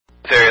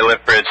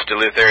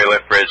Duluth area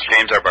lift bridge,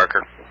 James R.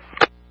 Barker.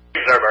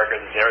 James R. Barker,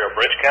 this is aerial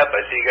bridge cap. I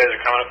see you guys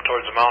are coming up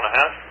towards a mile and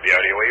a half. Be out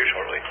of your way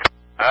shortly.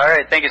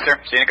 Alright, thank you, sir.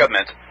 See you in a couple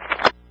minutes.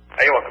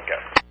 You're welcome,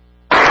 Cap.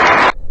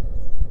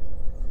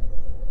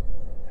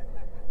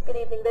 Good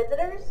evening,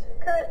 visitors.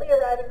 Currently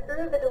arriving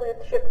through the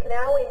Duluth Ship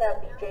Canal, we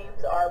have the James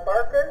R.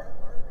 Barker.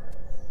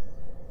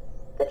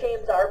 The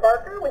James R.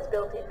 Barker was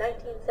built in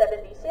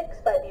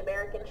 1976 by the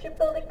American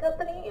Shipbuilding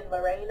Company in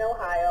Lorain,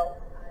 Ohio.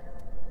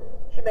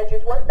 She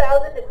measures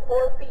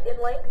 1,004 feet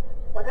in length,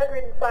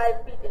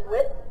 105 feet in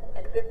width,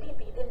 and 50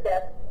 feet in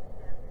depth.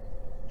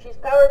 She's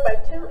powered by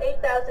two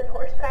 8,000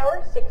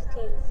 horsepower,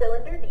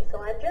 16-cylinder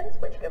diesel engines,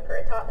 which give her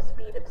a top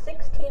speed of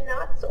 16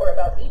 knots, or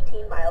about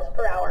 18 miles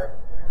per hour.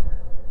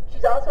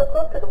 She's also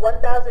equipped with a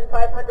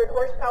 1,500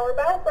 horsepower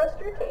bow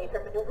thruster to aid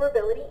her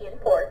maneuverability in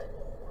port.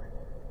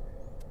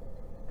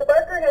 The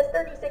Barker has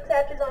 36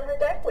 hatches on her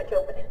deck, which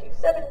open into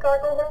 7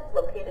 cargo holds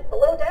located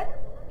below deck.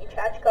 Each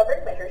hatch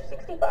covering measures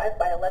 65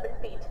 by 11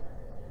 feet.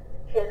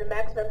 She has a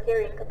maximum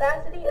carrying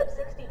capacity of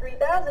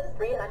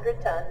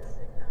 63,300 tons.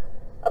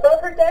 Above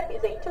her deck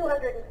is a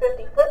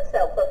 250-foot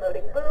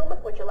self-unloading boom,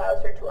 which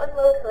allows her to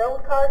unload her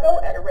own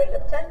cargo at a rate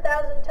of 10,000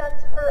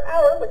 tons per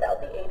hour without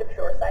the aid of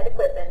shoreside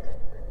equipment.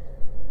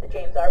 The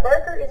James R.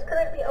 Barker is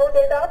currently owned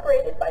and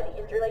operated by the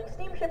Interlake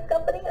Steamship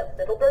Company of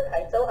Middleburg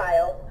Heights,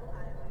 Ohio.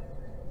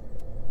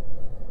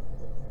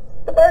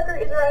 The Barker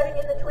is arriving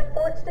in the Twin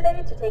Forts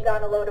today to take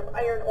on a load of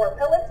iron ore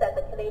pellets at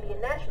the Canadian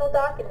National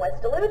Dock in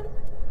West Duluth.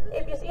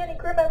 If you see any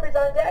crew members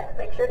on deck,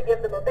 make sure to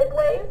give them a big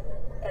wave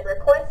and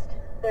request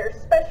their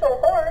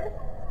special horn,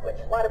 which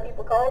a lot of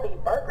people call the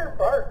Barker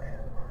Bark.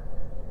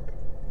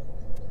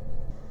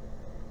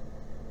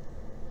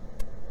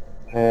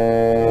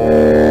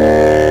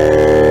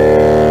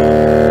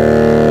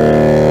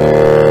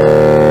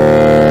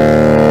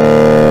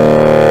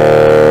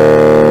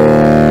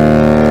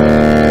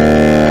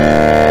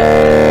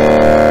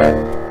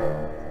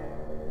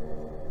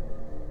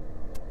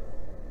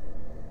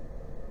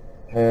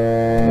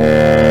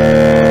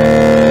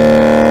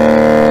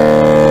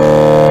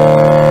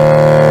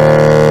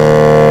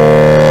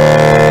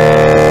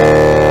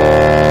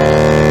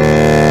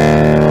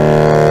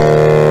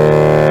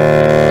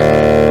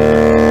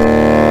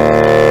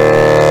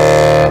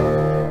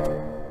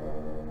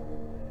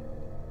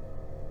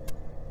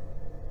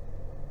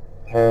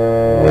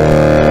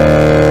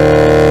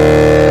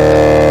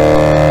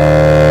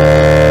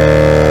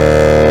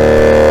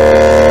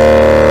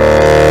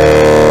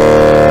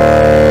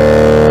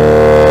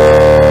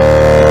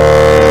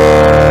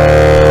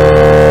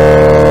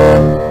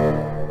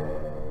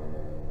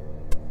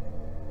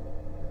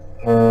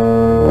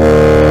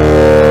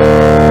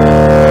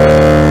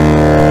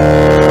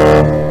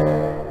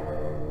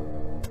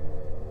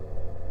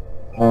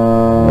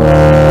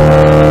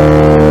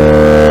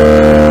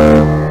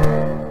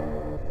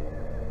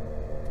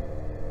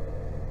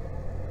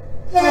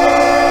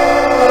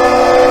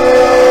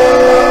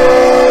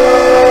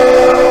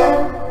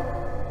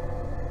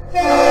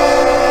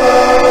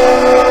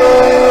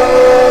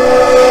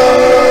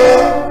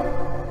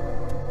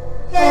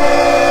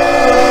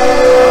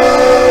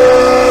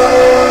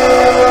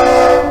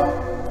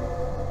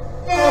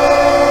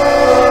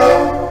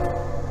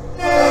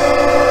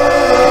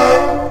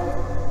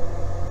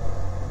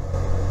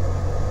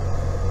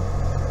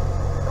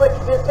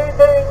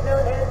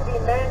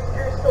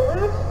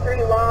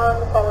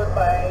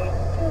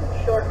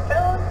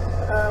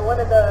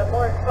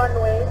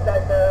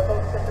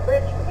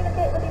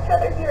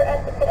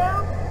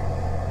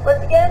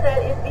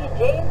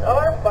 James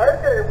R.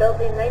 Barker,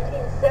 built in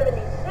 1976,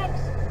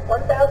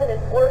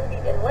 1,004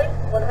 feet in length,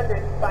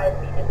 105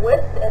 feet in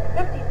width, and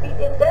 50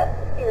 feet in depth,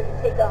 here to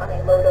take on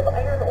a load of